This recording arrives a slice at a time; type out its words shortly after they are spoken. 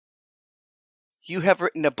You have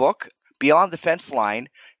written a book, Beyond the Fence Line.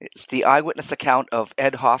 It's the eyewitness account of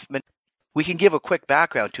Ed Hoffman. We can give a quick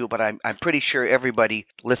background to it, but I'm pretty sure everybody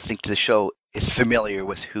listening to the show is familiar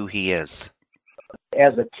with who he is.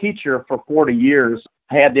 As a teacher for 40 years,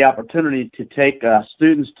 I had the opportunity to take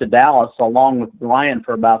students to Dallas along with Brian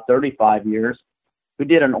for about 35 years. We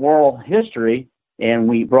did an oral history, and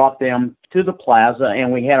we brought them to the plaza,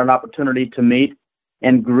 and we had an opportunity to meet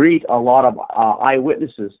and greet a lot of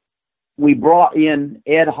eyewitnesses. We brought in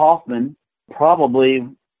Ed Hoffman probably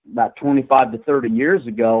about 25 to 30 years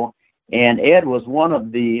ago, and Ed was one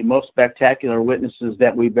of the most spectacular witnesses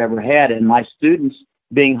that we've ever had. And my students,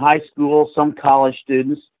 being high school, some college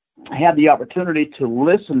students, had the opportunity to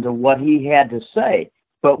listen to what he had to say.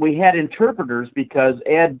 But we had interpreters because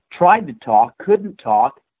Ed tried to talk, couldn't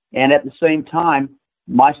talk, and at the same time,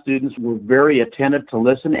 my students were very attentive to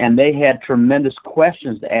listen, and they had tremendous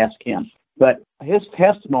questions to ask him. But his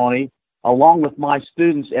testimony, along with my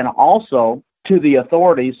students and also to the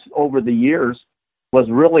authorities over the years, was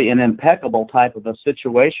really an impeccable type of a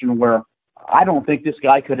situation where I don't think this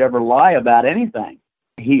guy could ever lie about anything.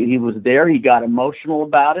 He was there. He got emotional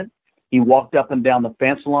about it. He walked up and down the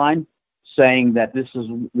fence line saying that this is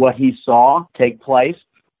what he saw take place.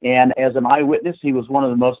 And as an eyewitness, he was one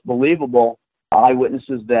of the most believable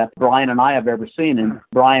eyewitnesses that Brian and I have ever seen. And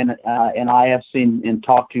Brian and I have seen and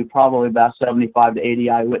talked to probably about 75 to 80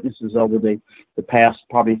 eyewitnesses over the past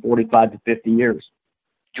probably 45 to 50 years.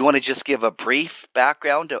 Do you want to just give a brief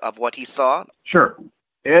background of what he saw? Sure.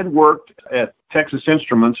 Ed worked at Texas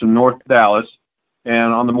Instruments in North Dallas,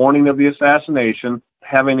 and on the morning of the assassination,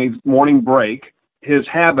 having a morning break, his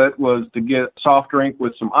habit was to get soft drink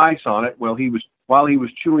with some ice on it. While he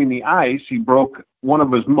was chewing the ice, he broke one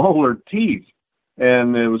of his molar teeth,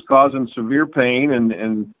 and it was causing severe pain,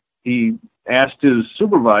 and he asked his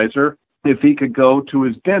supervisor if he could go to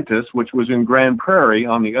his dentist, which was in Grand Prairie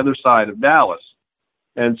on the other side of Dallas.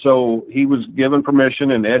 And so he was given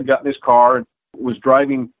permission, and Ed got in his car and was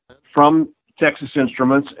driving from Texas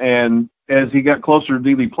Instruments. And as he got closer to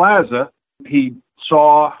Dealey Plaza, he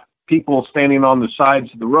saw people standing on the sides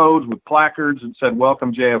of the roads with placards that said,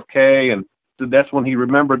 "Welcome JFK." And that's when he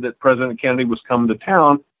remembered that President Kennedy was coming to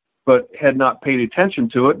town, but had not paid attention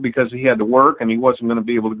to it because he had to work and he wasn't going to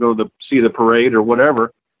be able to go to see the parade or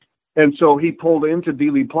whatever. And so he pulled into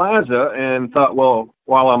Dealey Plaza and thought, well,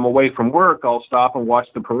 while I'm away from work, I'll stop and watch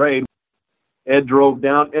the parade. Ed drove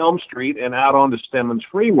down Elm Street and out onto Stemmons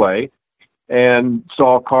Freeway and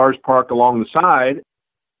saw cars parked along the side.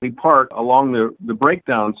 He parked along the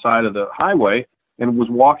breakdown side of the highway and was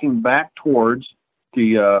walking back towards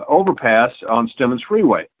the overpass on Stemmons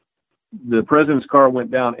Freeway. The president's car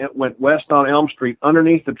went west on Elm Street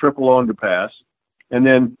underneath the triple underpass and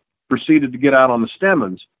then proceeded to get out on the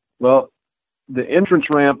Stemmons. Well, the entrance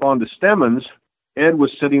ramp onto Stemmons, Ed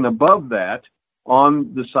was sitting above that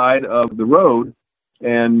on the side of the road.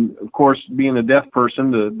 And, of course, being a deaf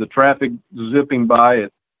person, the traffic zipping by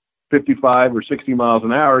at 55 or 60 miles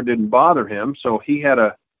an hour didn't bother him. So he had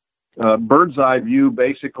a bird's eye view,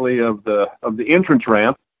 basically, of the entrance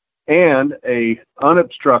ramp and a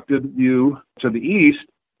unobstructed view to the east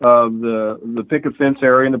of the picket fence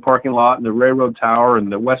area in the parking lot and the railroad tower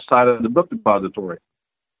and the west side of the book depository.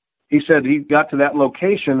 He said he got to that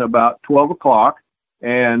location about 12 o'clock,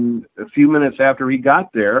 and a few minutes after he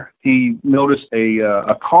got there, he noticed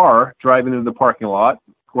a car driving into the parking lot.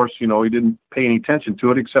 Of course, he didn't pay any attention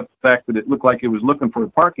to it except the fact that it looked like it was looking for a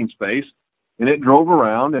parking space, and it drove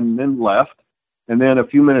around and then left. And then a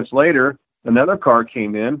few minutes later, another car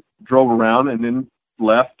came in, drove around, and then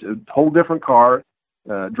left. A whole different car,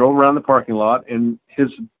 drove around the parking lot, and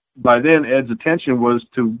by then Ed's attention was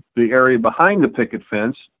to the area behind the picket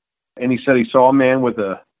fence. And he said he saw a man with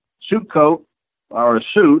a suit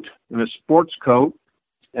and a sports coat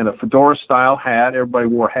and a fedora-style hat. Everybody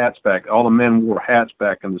wore hats back. All the men wore hats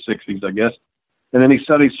back in the 60s, I guess. And then he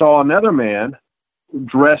said he saw another man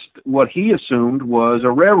dressed what he assumed was a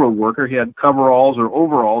railroad worker. He had coveralls or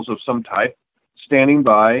overalls of some type standing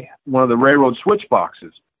by one of the railroad switch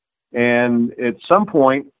boxes. And at some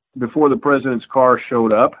point before the president's car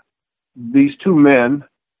showed up, these two men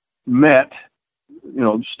met,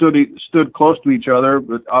 stood close to each other,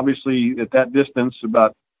 but obviously at that distance,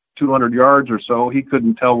 about 200 yards or so, he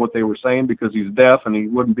couldn't tell what they were saying because he's deaf and he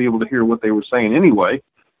wouldn't be able to hear what they were saying anyway.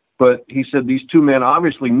 But he said these two men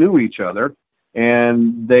obviously knew each other,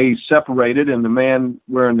 and they separated, and the man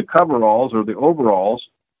wearing the coveralls or the overalls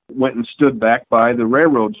went and stood back by the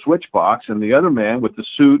railroad switch box, and the other man with the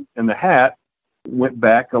suit and the hat went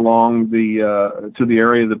back along to the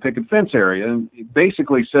area of the picket fence area. And he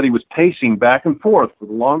basically said he was pacing back and forth for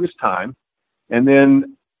the longest time. And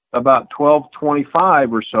then about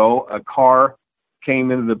 12:25 or so, a car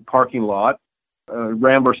came into the parking lot, a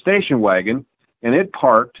Rambler station wagon, and it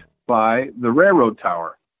parked by the railroad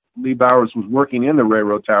tower. Lee Bowers was working in the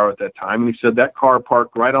railroad tower at that time, and he said that car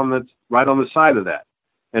parked right on the side of that.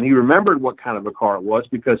 And he remembered what kind of a car it was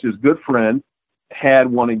because his good friend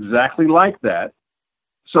had one exactly like that.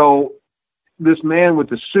 So this man with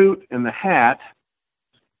the suit and the hat,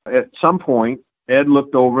 at some point, Ed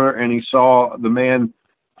looked over and he saw the man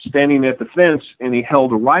standing at the fence, and he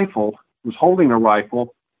held a rifle, was holding a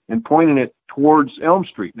rifle and pointing it towards Elm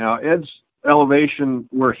Street. Now, Ed's elevation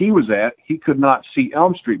where he was at, he could not see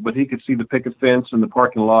Elm Street, but he could see the picket fence and the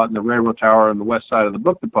parking lot and the railroad tower and the west side of the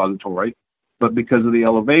book depository. But because of the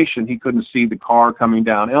elevation, he couldn't see the car coming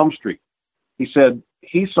down Elm Street. He said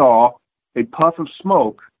he saw a puff of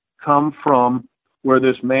smoke come from where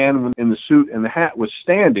this man in the suit and the hat was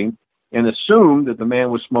standing, and assumed that the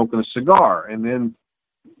man was smoking a cigar. And then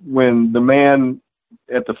when the man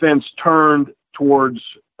at the fence turned towards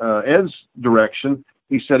Ed's direction,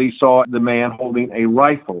 he said he saw the man holding a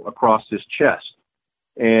rifle across his chest.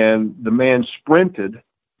 And the man sprinted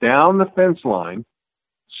down the fence line,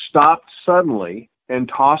 stopped suddenly, and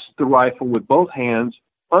tossed the rifle with both hands,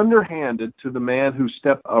 underhanded, to the man who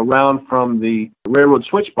stepped around from the railroad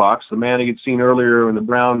switch box, the man he had seen earlier in the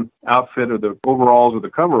brown outfit or the overalls or the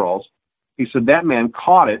coveralls. He said that man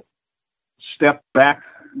caught it, stepped back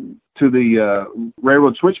to the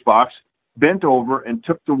railroad switch box, bent over and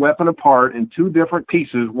took the weapon apart in two different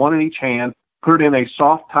pieces, one in each hand, put it in a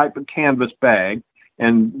soft type of canvas bag,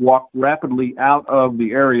 and walked rapidly out of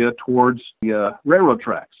the area towards the railroad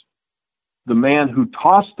tracks. The man who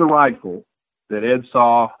tossed the rifle that Ed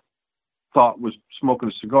thought was smoking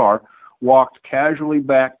a cigar, walked casually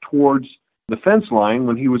back towards the fence line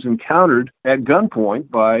when he was encountered at gunpoint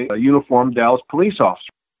by a uniformed Dallas police officer.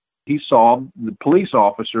 He saw the police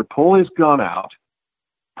officer pull his gun out,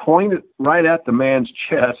 point it right at the man's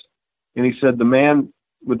chest, and he said the man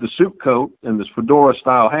with the suit coat and this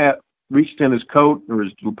fedora-style hat reached in his coat or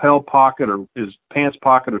his lapel pocket or his pants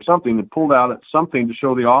pocket or something and pulled out something to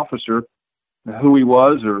show the officer who he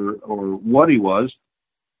was or what he was.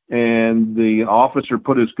 And the officer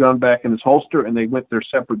put his gun back in his holster, and they went their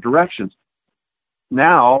separate directions.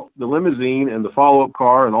 Now, the limousine and the follow-up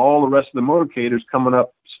car and all the rest of the motorcaders coming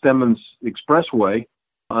up Stemmons Expressway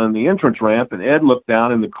on the entrance ramp, and Ed looked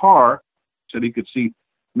down in the car, said he could see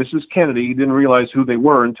Mrs. Kennedy. He didn't realize who they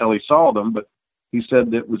were until he saw them, but he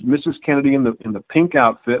said that it was Mrs. Kennedy in the pink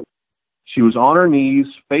outfit. She was on her knees,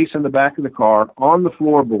 face in the back of the car, on the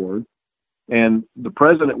floorboard, and the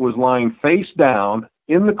president was lying face down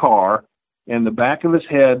in the car, and the back of his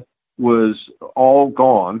head was all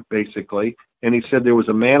gone, basically. And he said there was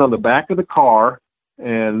a man on the back of the car,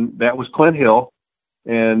 and that was Clint Hill.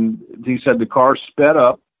 And he said the car sped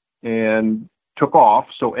up and took off.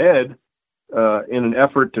 So Ed, in an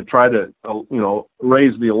effort to try to,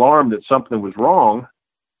 raise the alarm that something was wrong,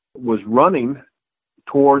 was running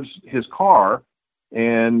towards his car.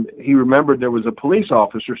 And he remembered there was a police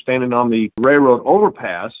officer standing on the railroad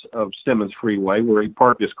overpass of Stemmons Freeway where he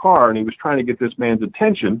parked his car, and he was trying to get this man's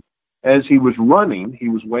attention. As he was running, he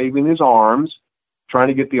was waving his arms, trying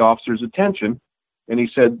to get the officer's attention. And he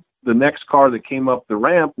said the next car that came up the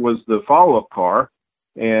ramp was the follow-up car.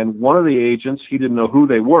 And one of the agents, he didn't know who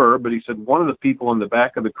they were, but he said one of the people in the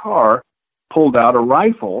back of the car pulled out a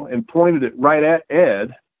rifle and pointed it right at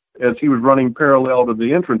Ed as he was running parallel to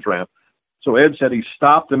the entrance ramp. So Ed said he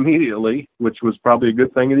stopped immediately, which was probably a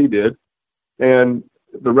good thing that he did. And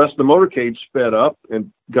the rest of the motorcade sped up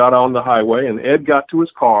and got on the highway, and Ed got to his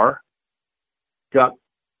car, got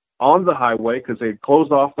on the highway because they had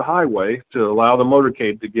closed off the highway to allow the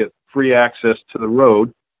motorcade to get free access to the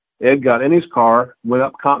road. Ed got in his car, went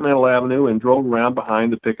up Continental Avenue, and drove around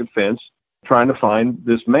behind the picket fence trying to find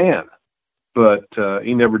this man. But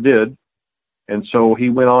he never did. And so he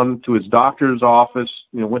went on to his doctor's office,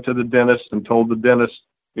 went to the dentist and told the dentist,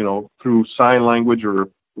 through sign language or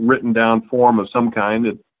written down form of some kind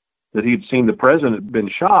that he'd seen the president had been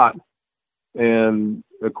shot. And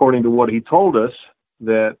according to what he told us,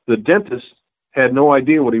 that the dentist had no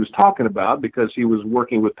idea what he was talking about because he was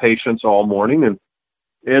working with patients all morning. And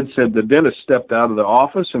Ed said the dentist stepped out of the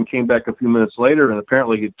office and came back a few minutes later, and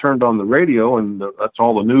apparently he turned on the radio, and that's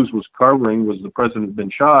all the news was covering was the president had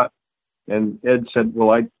been shot. And Ed said,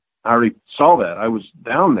 well, I already saw that. I was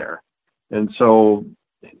down there. And so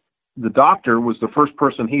the doctor was the first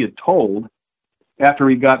person he had told. After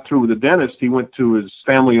he got through with the dentist, he went to his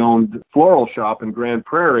family-owned floral shop in Grand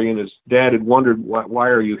Prairie, and his dad had wondered, why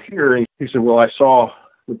are you here? And he said, well, I saw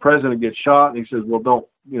the president get shot. And he said, well, don't,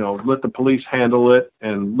 let the police handle it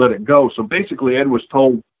and let it go. So basically, Ed was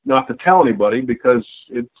told not to tell anybody because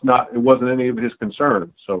it wasn't any of his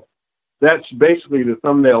concern. So that's basically the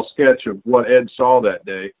thumbnail sketch of what Ed saw that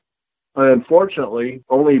day. Unfortunately,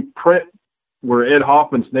 only print where Ed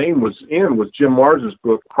Hoffman's name was Jim Mars's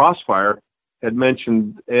book, Crossfire, had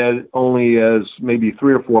mentioned Ed only as maybe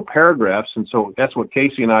 3 or 4 paragraphs. And so that's what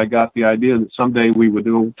Casey and I got the idea that someday we would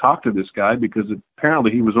go talk to this guy, because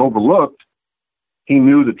apparently he was overlooked. He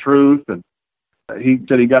knew the truth. And he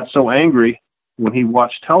said he got so angry when he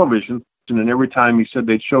watched television, and then every time he said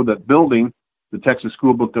they'd show that building, the Texas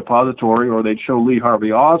School Book Depository, or they'd show Lee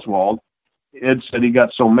Harvey Oswald, Ed said he got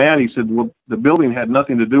so mad, he said, well, the building had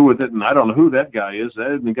nothing to do with it, and I don't know who that guy is.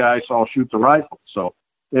 That is the guy I saw shoot the rifle. So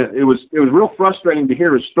it was real frustrating to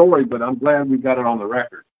hear his story, but I'm glad we got it on the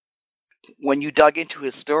record. When you dug into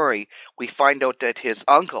his story, we find out that his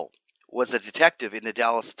uncle was a detective in the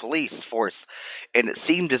Dallas police force, and it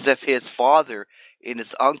seemed as if his father and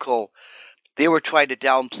his uncle, they were trying to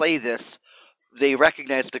downplay this. They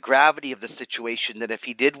recognized the gravity of the situation, that if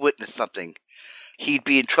he did witness something, he'd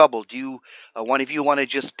be in trouble. Do you, one of you, want to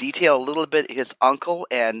just detail a little bit his uncle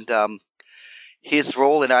and his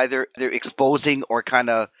role in either exposing or kind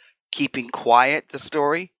of keeping quiet the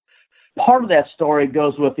story? Part of that story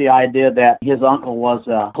goes with the idea that his uncle was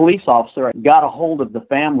a police officer, got a hold of the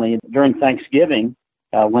family during Thanksgiving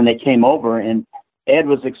when they came over, and Ed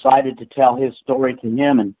was excited to tell his story to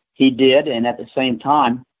him, and he did, and at the same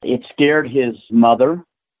time, it scared his mother,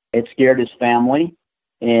 it scared his family,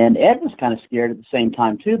 and Ed was kind of scared at the same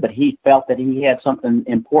time too, but he felt that he had something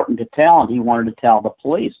important to tell, and he wanted to tell the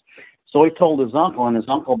police. So he told his uncle, and his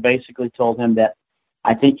uncle basically told him that,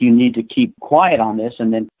 I think you need to keep quiet on this,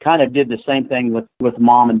 and then kind of did the same thing with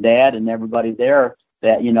mom and dad and everybody there,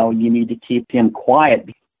 that, you know, you need to keep him quiet.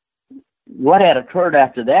 What had occurred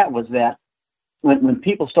after that was that when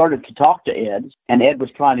people started to talk to Ed, and Ed was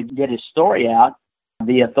trying to get his story out,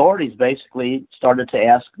 the authorities basically started to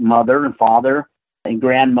ask mother and father and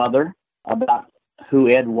grandmother about who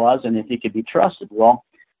Ed was and if he could be trusted. Well,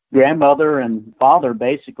 grandmother and father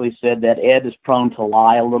basically said that Ed is prone to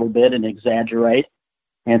lie a little bit and exaggerate.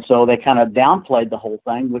 And so they kind of downplayed the whole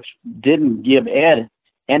thing, which didn't give Ed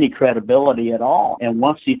any credibility at all. And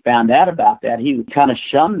once he found out about that, he kind of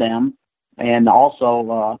shunned them, and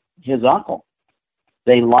also his uncle.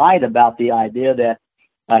 They lied about the idea that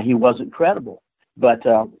he wasn't credible. But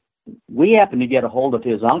we happened to get a hold of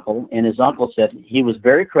his uncle, and his uncle said he was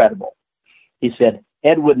very credible. He said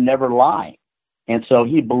Ed would never lie. And so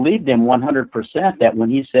he believed him 100% that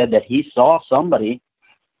when he said that he saw somebody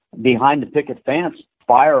behind the picket fence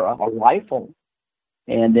fire a rifle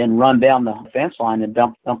and then run down the fence line and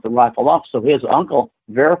dump the rifle off. So his uncle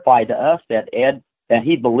verified to us that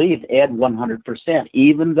he believed Ed 100%,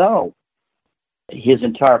 even though his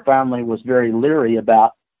entire family was very leery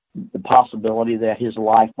about the possibility that his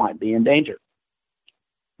life might be in danger.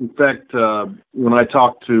 In fact, when I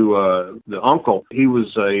talked to the uncle, he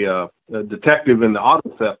was a detective in the auto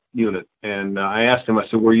theft unit, and I asked him, I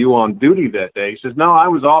said, were you on duty that day? He says, no, I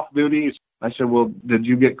was off duty. I said, well, did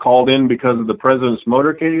you get called in because of the president's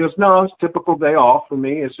motorcade? He goes, no, it's a typical day off for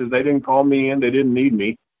me. He says, they didn't call me in. They didn't need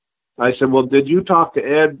me. I said, well, did you talk to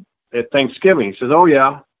Ed at Thanksgiving? He says, oh,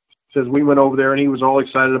 yeah. He says, we went over there, and he was all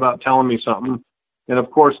excited about telling me something. And, of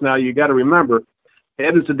course, now you got to remember,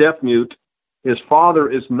 Ed is a deaf mute. His father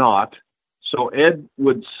is not. So Ed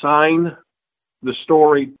would sign the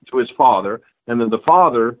story to his father, and then the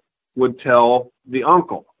father would tell the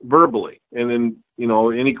uncle verbally. And then, you know,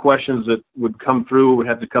 any questions that would come through would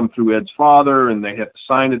have to come through Ed's father, and they have to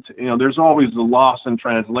sign it. There's always the loss in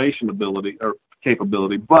translation ability or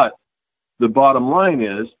capability. But the bottom line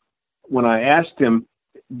is, when I asked him,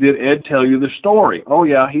 did Ed tell you the story? Oh,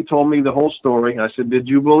 yeah, he told me the whole story. I said, did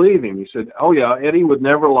you believe him? He said, oh, yeah, Eddie would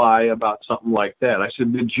never lie about something like that. I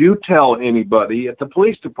said, did you tell anybody at the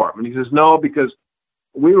police department? He says, no, because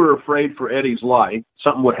we were afraid for Eddie's life.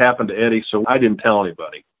 Something would happen to Eddie, so I didn't tell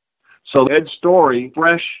anybody. So Ed's story,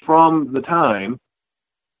 fresh from the time,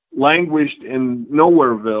 languished in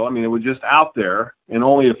Nowhereville. I mean, it was just out there, and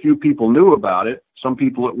only a few people knew about it. Some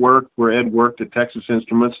people at work, where Ed worked at Texas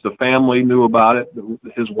Instruments, the family knew about it.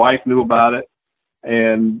 His wife knew about it,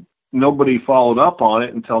 and nobody followed up on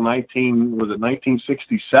it until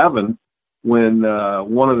 1967, when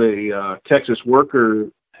one of the Texas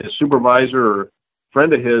worker, his supervisor or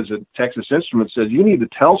friend of his at Texas Instruments said, you need to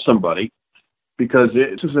tell somebody, because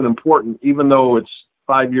this is an important, even though it's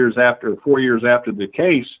 4 years after the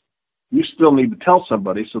case, you still need to tell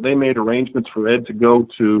somebody. So they made arrangements for Ed to go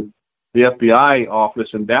to the FBI office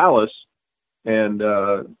in Dallas and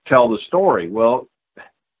tell the story. Well,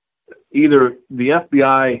 either the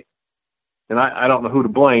FBI, and I don't know who to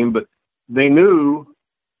blame, but they knew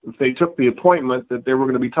they took the appointment that they were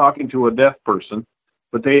going to be talking to a deaf person,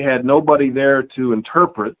 but they had nobody there to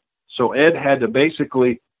interpret. So Ed had to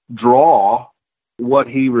basically draw what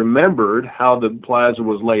he remembered, how the plaza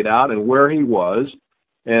was laid out and where he was,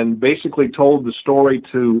 and basically told the story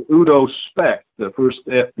to Udo Speck, the first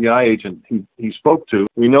FBI agent he spoke to.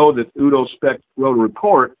 We know that Udo Speck wrote a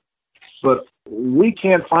report, but we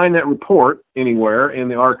can't find that report anywhere in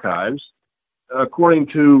the archives. According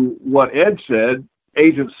to what Ed said,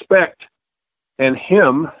 Agent Speck and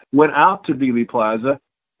him went out to Dealey Plaza,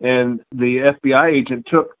 and the FBI agent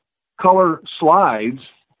took color slides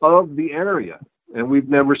of the area, and we've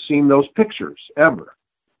never seen those pictures, ever.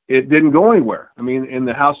 It didn't go anywhere. I mean, in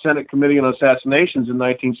the House Senate Committee on Assassinations in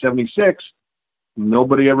 1976,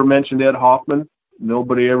 nobody ever mentioned Ed Hoffman.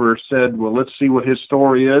 Nobody ever said, well, let's see what his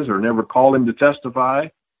story is, or never called him to testify.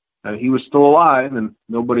 And he was still alive, and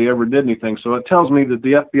nobody ever did anything. So it tells me that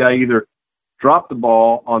the FBI either dropped the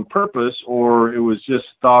ball on purpose, or it was just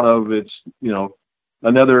thought of, it's, you know,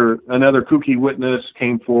 another kooky witness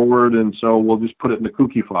came forward, and so we'll just put it in the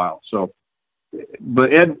kooky file. So,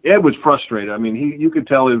 but Ed was frustrated. I mean, you could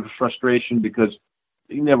tell his frustration because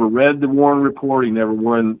he never read the Warren report. He never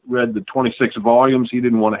read the 26 volumes. He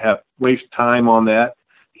didn't want to waste time on that.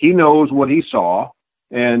 He knows what he saw,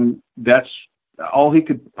 and that's all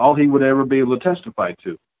he would ever be able to testify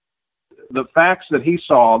to. The facts that he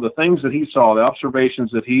saw, the things that he saw, the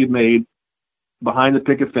observations that he made behind the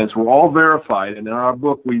picket fence were all verified. And in our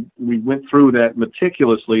book, we went through that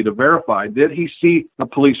meticulously to verify. Did he see a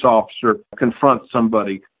police officer confront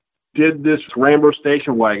somebody? Did this Rambo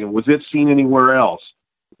station wagon, was it seen anywhere else?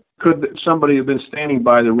 Could somebody have been standing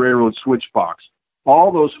by the railroad switch box?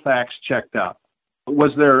 All those facts checked out.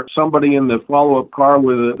 Was there somebody in the follow-up car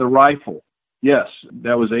with the rifle? Yes,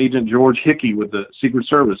 that was Agent George Hickey with the Secret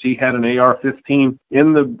Service. He had an AR-15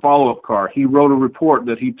 in the follow-up car. He wrote a report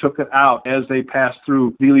that he took it out as they passed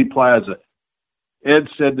through Dealey Plaza. Ed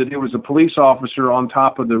said that it was a police officer on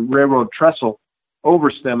top of the railroad trestle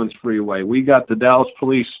over Stemmons Freeway. We got the Dallas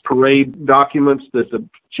Police parade documents that the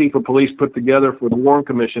chief of police put together for the Warren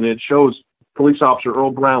Commission. It shows police officer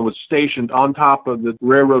Earl Brown was stationed on top of the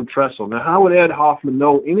railroad trestle. Now, how would Ed Hoffman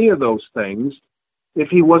know any of those things if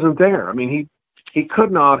he wasn't there? I mean, he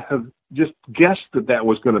could not have just guessed that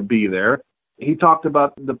was going to be there. He talked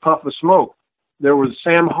about the puff of smoke. There was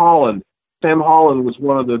Sam Holland. Sam Holland was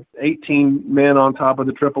one of the 18 men on top of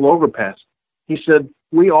the triple overpass. He said,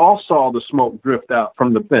 we all saw the smoke drift out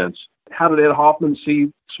from the fence. How did Ed Hoffman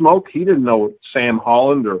see smoke? He didn't know Sam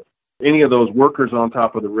Holland or any of those workers on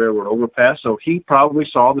top of the railroad overpass, so he probably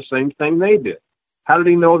saw the same thing they did. How did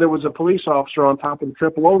he know there was a police officer on top of the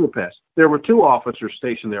triple overpass? There were two officers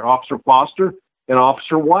stationed there, Officer Foster and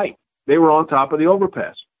Officer White. They were on top of the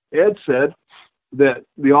overpass. Ed said that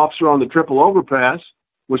the officer on the triple overpass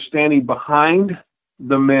was standing behind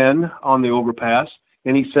the men on the overpass,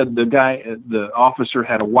 and he said the officer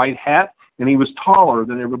had a white hat, and he was taller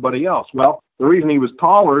than everybody else. Well, the reason he was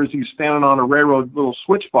taller is he was standing on a railroad little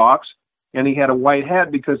switch box, and he had a white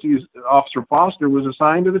hat because Officer Foster was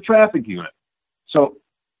assigned to the traffic unit. So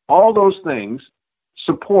all those things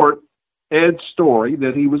support Ed's story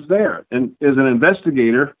that he was there. And as an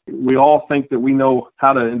investigator, we all think that we know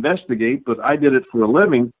how to investigate, but I did it for a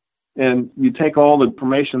living. And you take all the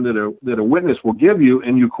information that a witness will give you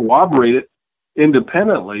and you corroborate it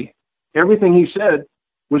independently. Everything he said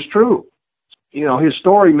was true. You know, his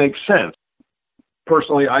story makes sense.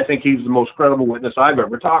 Personally, I think he's the most credible witness I've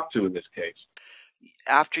ever talked to in this case.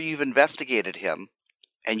 After you've investigated him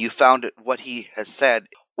and you found what he has said,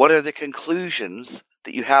 what are the conclusions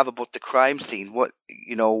that you have about the crime scene? What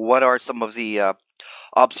are some of the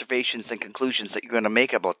observations and conclusions that you're going to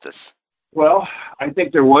make about this? Well, I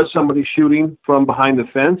think there was somebody shooting from behind the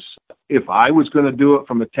fence. If I was going to do it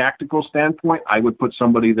from a tactical standpoint, I would put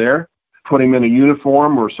somebody there, put him in a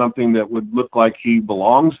uniform or something that would look like he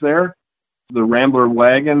belongs there. The Rambler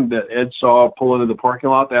wagon that Ed saw pull into the parking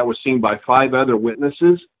lot, that was seen by 5 other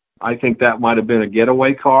witnesses. I think that might have been a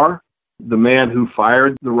getaway car. The man who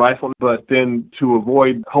fired the rifle, but then to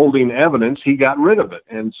avoid holding evidence, he got rid of it.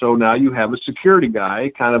 And so now you have a security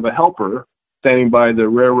guy, kind of a helper, standing by the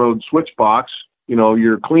railroad switch box,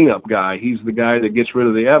 your cleanup guy. He's the guy that gets rid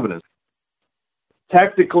of the evidence.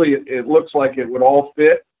 Tactically, it looks like it would all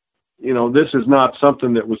fit. This is not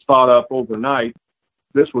something that was thought up overnight.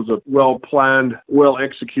 This was a well-planned,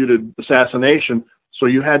 well-executed assassination. So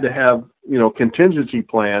you had to have, contingency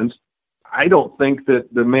plans. I don't think that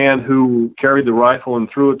the man who carried the rifle and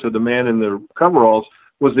threw it to the man in the coveralls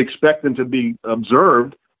was expecting to be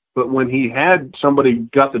observed. But when he had somebody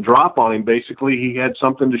got the drop on him, basically he had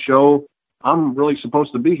something to show, I'm really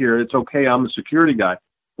supposed to be here. It's okay. I'm a security guy.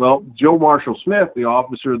 Well, Joe Marshall Smith, the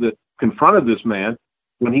officer that confronted this man,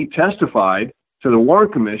 when he testified to the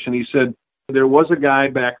Warren Commission, he said, there was a guy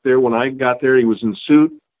back there when I got there. He was in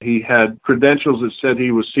suit. He had credentials that said he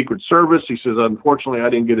was Secret Service. He says, unfortunately, I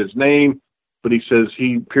didn't get his name, but he says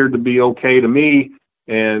he appeared to be okay to me.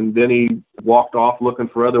 And then he walked off looking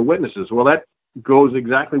for other witnesses. Well, that goes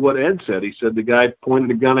exactly what Ed said. He said the guy pointed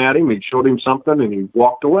a gun at him, he showed him something, and he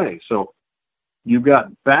walked away. So you've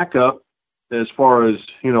got backup as far as,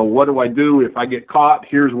 what do I do if I get caught?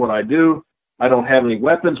 Here's what I do. I don't have any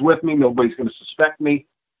weapons with me. Nobody's going to suspect me.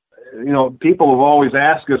 People have always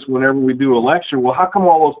asked us whenever we do a lecture, well, how come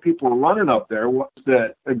all those people are running up there?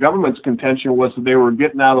 The government's contention was that they were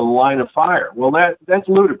getting out of the line of fire. Well, that's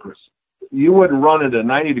ludicrous. You wouldn't run at a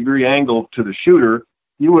 90-degree angle to the shooter.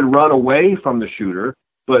 You would run away from the shooter.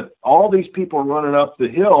 But all these people running up the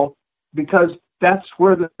hill because that's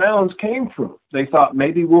where the sounds came from. They thought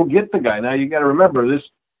maybe we'll get the guy. Now you got to remember this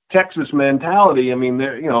Texas mentality. I mean,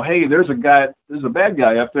 hey, there's a bad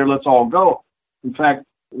guy up there. Let's all go. In fact,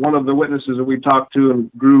 one of the witnesses that we talked to and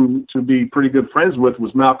grew to be pretty good friends with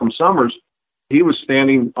was Malcolm Summers. He was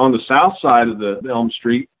standing on the south side of the Elm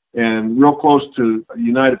Street and real close to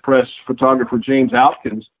United Press photographer James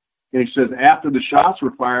Alkins. And he says after the shots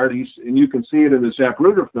were fired, and you can see it in the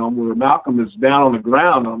Zapruder film where Malcolm is down on the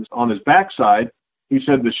ground on his backside. He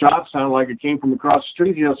said the shots sounded like it came from across the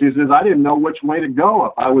street. He says, I didn't know which way to go,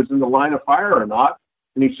 if I was in the line of fire or not.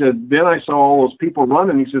 And he said, then I saw all those people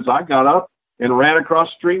running. He says, I got up and ran across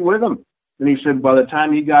the street with them. And he said by the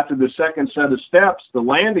time he got to the second set of steps, the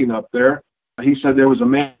landing up there, he said there was a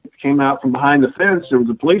man that came out from behind the fence. There was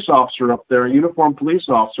a police officer up there, a uniformed police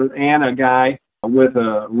officer, and a guy with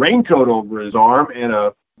a raincoat over his arm and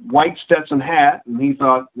a white Stetson hat. And he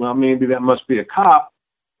thought, well, maybe that must be a cop.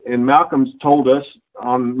 And Malcolm's told us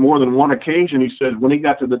on more than one occasion, he said when he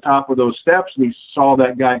got to the top of those steps and he saw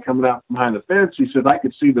that guy coming out from behind the fence, he said, I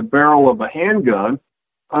could see the barrel of a handgun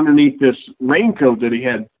underneath this raincoat that he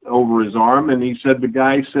had over his arm. And he said the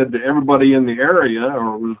guy said to everybody in the area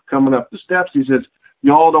or was coming up the steps, he says,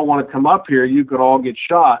 you all don't want to come up here. You could all get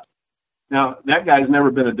shot. Now, that guy's never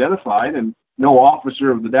been identified, and no officer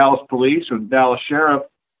of the Dallas police or the Dallas sheriff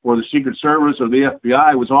or the Secret Service or the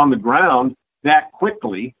FBI was on the ground that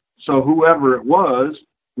quickly. So whoever it was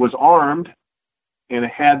armed and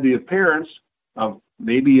had the appearance of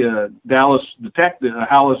maybe a Dallas detective, a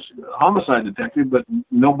Dallas homicide detective, but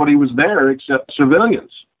nobody was there except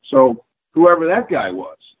civilians. So whoever that guy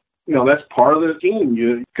was, that's part of the team.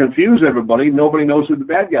 You confuse everybody. Nobody knows who the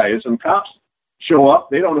bad guy is. And cops show up.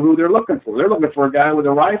 They don't know who they're looking for. They're looking for a guy with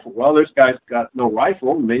a rifle. Well, this guy's got no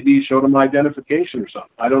rifle. Maybe he showed them identification or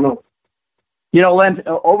something. I don't know. Len,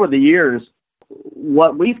 over the years,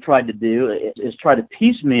 what we've tried to do is try to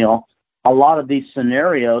piecemeal a lot of these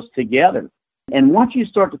scenarios together. And once you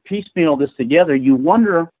start to piecemeal this together, you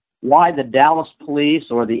wonder why the Dallas police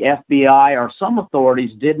or the FBI or some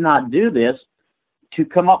authorities did not do this to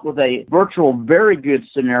come up with a virtual very good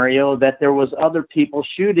scenario that there was other people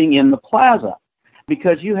shooting in the plaza.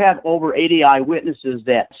 Because you have over 80 eyewitnesses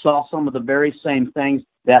that saw some of the very same things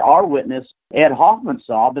that our witness, Ed Hoffman,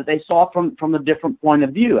 saw, but they saw it from a different point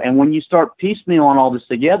of view. And when you start piecemealing all this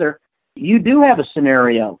together, you do have a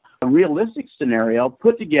scenario, a realistic scenario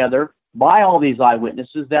put together by all these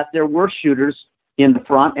eyewitnesses that there were shooters in the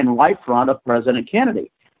front and right front of President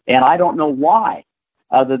Kennedy. And I don't know why,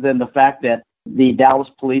 other than the fact that the Dallas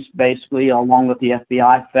police basically, along with the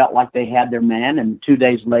FBI, felt like they had their man, and 2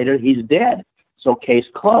 days later, he's dead. So case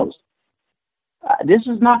closed. This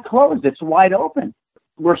is not closed. It's wide open.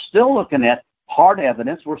 We're still looking at hard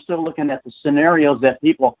evidence. We're still looking at the scenarios that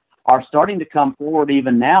people are starting to come forward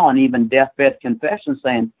even now, and even deathbed confessions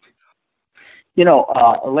saying,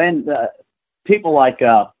 Len, people like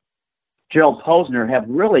Gerald Posner have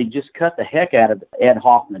really just cut the heck out of Ed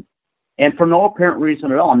Hoffman. And for no apparent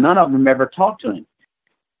reason at all. None of them ever talked to him.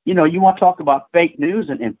 You want to talk about fake news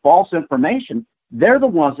and false information. They're the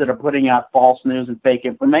ones that are putting out false news and fake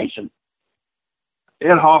information.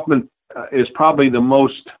 Ed Hoffman is probably the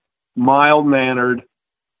most mild-mannered,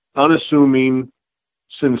 unassuming,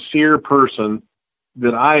 sincere person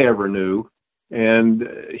that I ever knew. And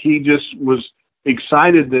he just was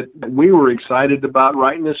excited that we were excited about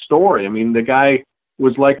writing this story. I mean, the guy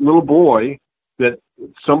was like a little boy that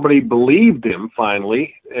somebody believed him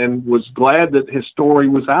finally and was glad that his story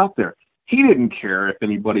was out there. He didn't care if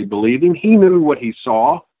anybody believed him. He knew what he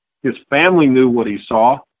saw. His family knew what he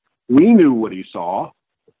saw. We knew what he saw.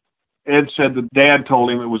 Ed said that Dad told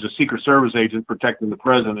him it was a Secret Service agent protecting the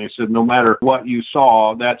president. He said, no matter what you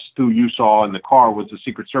saw, that's who you saw in the car was the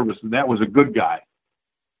Secret Service, and that was a good guy.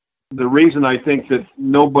 The reason I think that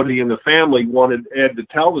nobody in the family wanted Ed to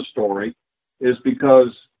tell the story is because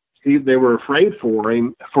they were afraid for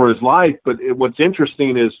him, for his life. But what's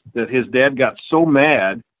interesting is that his dad got so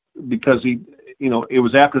mad because it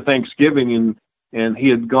was after Thanksgiving and he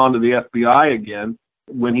had gone to the FBI again.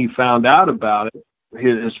 When he found out about it,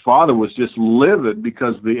 his father was just livid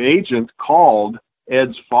because the agent called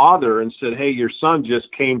Ed's father and said, "Hey, your son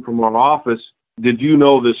just came from our office. Did you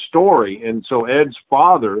know this story?" And so Ed's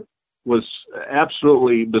father was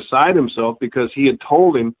absolutely beside himself because he had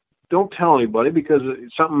told him, "Don't tell anybody because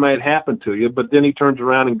something might happen to you." But then he turns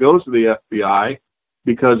around and goes to the FBI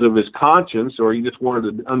because of his conscience, or he just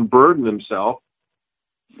wanted to unburden himself.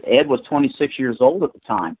 Ed was 26 years old at the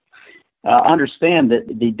time. Understand that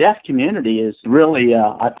the deaf community is really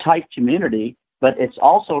a tight community, but it's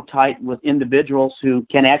also tight with individuals who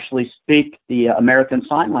can actually speak the American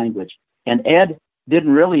Sign Language. And Ed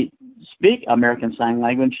didn't really speak American Sign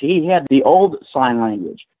Language. He had the old sign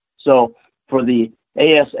language. So for the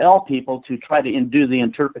ASL people to try to do the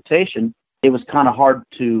interpretation, it was kind of hard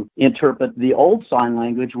to interpret the old sign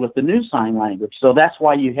language with the new sign language. So that's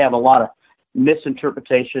why you have a lot of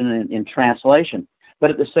misinterpretation and translation. But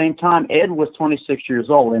at the same time, Ed was 26 years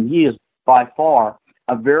old, and he is by far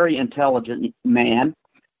a very intelligent man,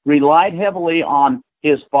 relied heavily on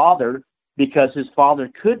his father because his father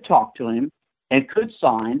could talk to him and could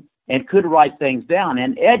sign and could write things down,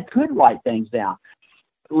 and Ed could write things down.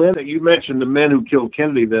 Lynn, you mentioned The Men Who Killed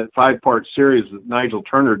Kennedy, that 5-part series that Nigel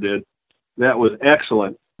Turner did. That was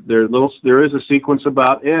excellent. There is a sequence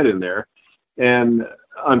about Ed in there, and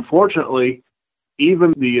unfortunately,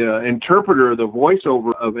 even the interpreter, the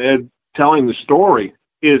voiceover of Ed telling the story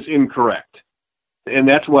is incorrect. And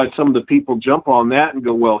that's why some of the people jump on that and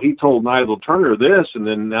go, "Well, he told Nigel Turner this, and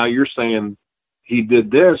then now you're saying he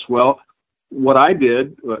did this." Well, what I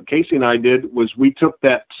did, Casey and I did, was we took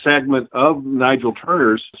that segment of Nigel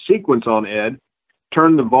Turner's sequence on Ed,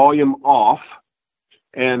 turned the volume off,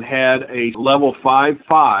 and had a level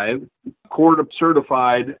 5.5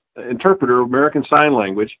 court-certified interpreter of American Sign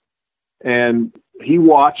Language. And he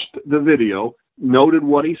watched the video, noted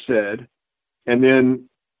what he said, and then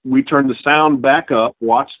we turned the sound back up,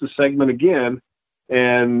 watched the segment again,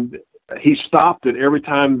 and he stopped it every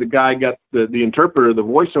time the guy got the interpreter, the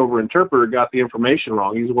voiceover interpreter got the information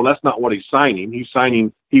wrong. He said, "Well, that's not what he's signing.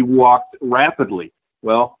 He walked rapidly."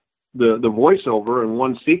 Well, the voiceover in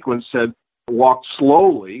one sequence said, "Walked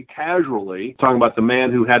slowly, casually," talking about the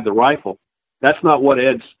man who had the rifle. That's not what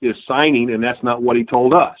Ed is signing, and that's not what he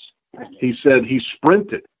told us. He said he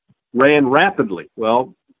sprinted, ran rapidly.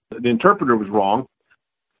 Well, the interpreter was wrong.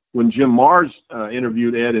 When Jim Mars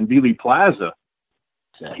interviewed Ed in Dealey Plaza,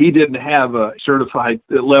 he didn't have a certified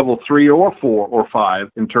level 3 or 4 or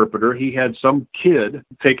 5 interpreter. He had some kid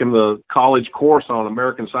taking the college course on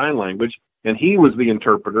American Sign Language, and he was the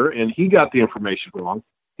interpreter, and he got the information wrong.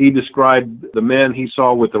 He described the men he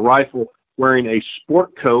saw with the rifle wearing a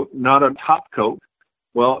sport coat, not a top coat.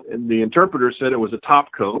 Well, the interpreter said it was a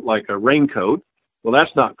top coat, like a raincoat. Well,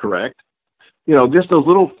 that's not correct. Just those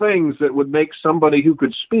little things that would make somebody who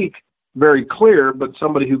could speak very clear, but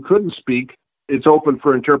somebody who couldn't speak, it's open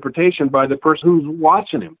for interpretation by the person who's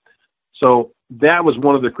watching him. So that was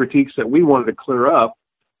one of the critiques that we wanted to clear up,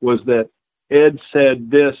 was that Ed said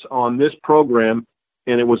this on this program,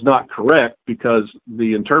 and it was not correct because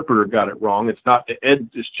the interpreter got it wrong. It's not that Ed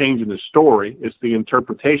is changing the story. It's the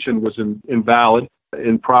interpretation was invalid,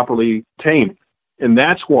 improperly tamed. And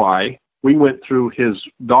that's why we went through his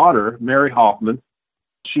daughter, Mary Hoffman.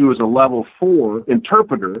 She was a level 4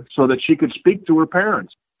 interpreter so that she could speak to her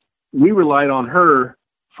parents. We relied on her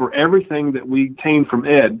for everything that we obtained from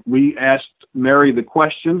Ed. We asked Mary the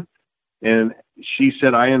question, and she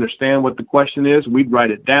said, "I understand what the question is." We'd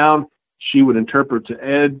write it down. She would interpret to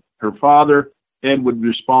Ed, her father. Ed would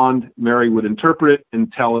respond. Mary would interpret it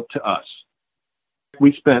and tell it to us.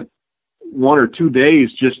 We spent 1 or 2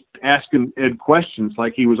 days just asking Ed questions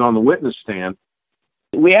like he was on the witness stand.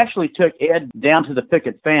 We actually took Ed down to the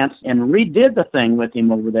picket fence and redid the thing with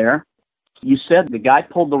him over there. You said the guy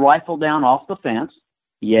pulled the rifle down off the fence.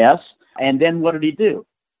 Yes. And then what did he do?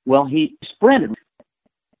 Well, he sprinted.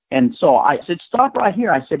 And so I said, "Stop right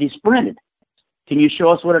here." I said, "He sprinted. Can you show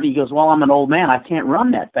us what it?" He goes, "Well, I'm an old man. I can't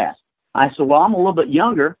run that fast." I said, "Well, I'm a little bit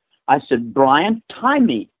younger." I said, "Brian, time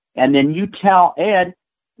me. And then you tell Ed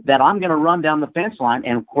that I'm going to run down the fence line."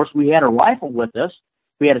 And of course, we had a rifle with us.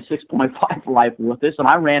 We had a 6.5 rifle with us, and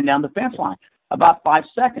I ran down the fence line about 5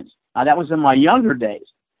 seconds. Now, that was in my younger days.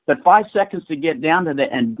 But 5 seconds to get down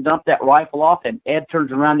to and dump that rifle off, and Ed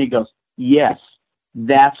turns around and he goes, "Yes,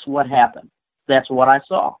 that's what happened. That's what I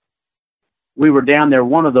saw." We were down there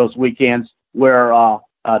one of those weekends where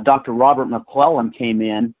Dr. Robert McClellan came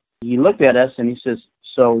in. He looked at us and he says,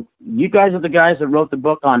 "So you guys are the guys that wrote the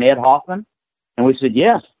book on Ed Hoffman?" And we said,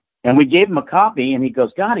 "Yes." And we gave him a copy, and he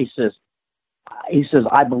goes, "God," he says,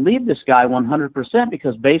 "I believe this guy 100%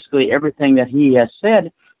 because basically everything that he has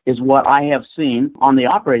said is what I have seen on the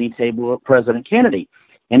operating table of President Kennedy."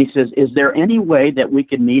 And he says, "Is there any way that we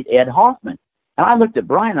could meet Ed Hoffman?" And I looked at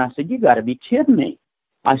Brian, and I said, "You got to be kidding me."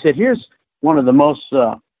 I said, "Here's one of the most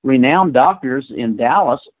renowned doctors in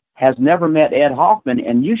Dallas, has never met Ed Hoffman,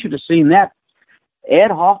 and you should have seen that.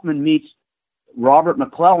 Ed Hoffman meets Robert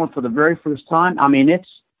McClellan for the very first time. I mean,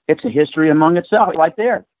 it's a history among itself right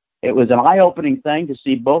there." It was an eye-opening thing to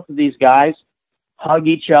see both of these guys hug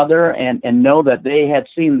each other and know that they had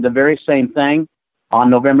seen the very same thing on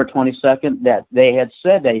November 22nd that they had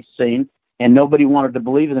said they'd seen, and nobody wanted to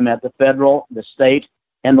believe them at the federal, the state,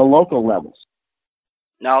 and the local levels.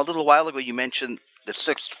 Now, a little while ago, you mentioned the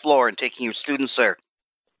 6th floor and taking your students there.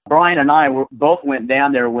 Brian and I both went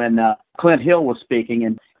down there when Clint Hill was speaking,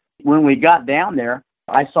 and when we got down there,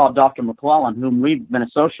 I saw Dr. McClellan, whom we've been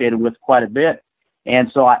associated with quite a bit,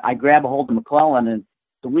 and so I grabbed a hold of McClellan, and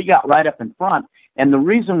so we got right up in front. And the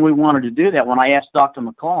reason we wanted to do that, when I asked Dr.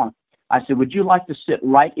 McClellan, I said, "Would you like to sit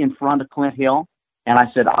right in front of Clint Hill?" And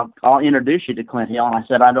I said, I'll introduce you to Clint Hill. And I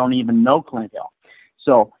said, "I don't even know Clint Hill."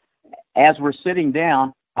 So as we're sitting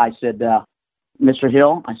down, I said, "Mr.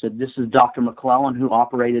 Hill," I said, "this is Dr. McClellan, who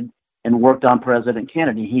operated and worked on President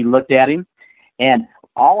Kennedy." He looked at him, and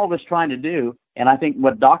all I was trying to do, and I think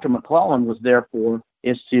what Dr. McClellan was there for,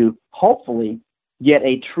 is to hopefully get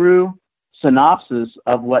a true synopsis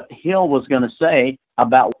of what Hill was going to say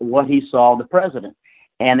about what he saw of the president.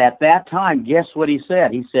 And at that time, guess what he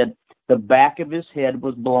said? He said the back of his head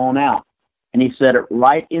was blown out. And he said it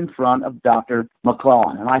right in front of Dr.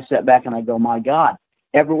 McClellan. And I sat back and I go, my God.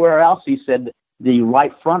 Everywhere else, he said the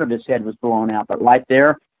right front of his head was blown out. But right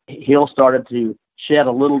there, Hill started to shed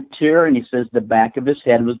a little tear, and he says the back of his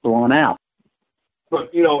head was blown out.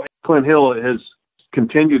 But, Clint Hill has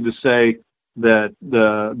continued to say that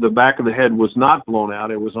the back of the head was not blown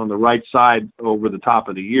out. It was on the right side over the top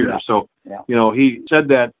of the ear. Yeah. So, he said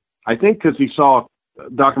that, I think because he saw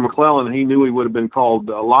Dr. McClellan, he knew he would have been called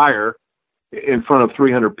a liar in front of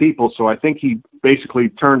 300 people. So I think he basically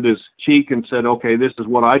turned his cheek and said, okay, this is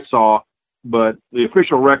what I saw. But the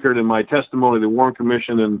official record and my testimony to the Warren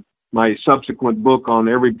Commission and my subsequent book on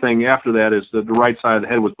everything after that is that the right side of the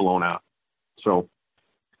head was blown out. So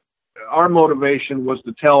our motivation was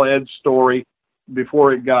to tell Ed's story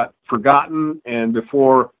before it got forgotten and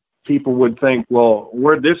before people would think, well,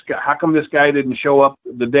 where'd this guy, how come this guy didn't show up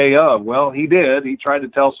the day of? Well, he did. He tried to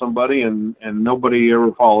tell somebody and nobody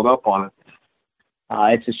ever followed up on it.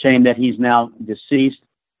 It's a shame that he's now deceased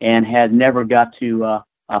and had never got to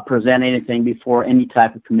present anything before any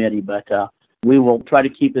type of committee, but we will try to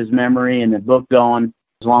keep his memory and the book going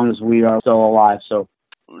as long as we are still alive. So,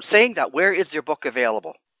 saying that, where is your book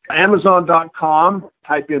available? Amazon.com,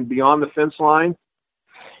 type in Beyond the Fence Line.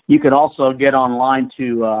 You could also get online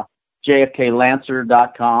to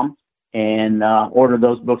jfklancer.com and order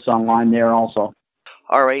those books online there also.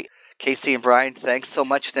 All right. Casey and Brian, thanks so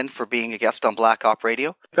much then for being a guest on Black Op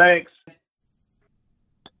Radio. Thanks.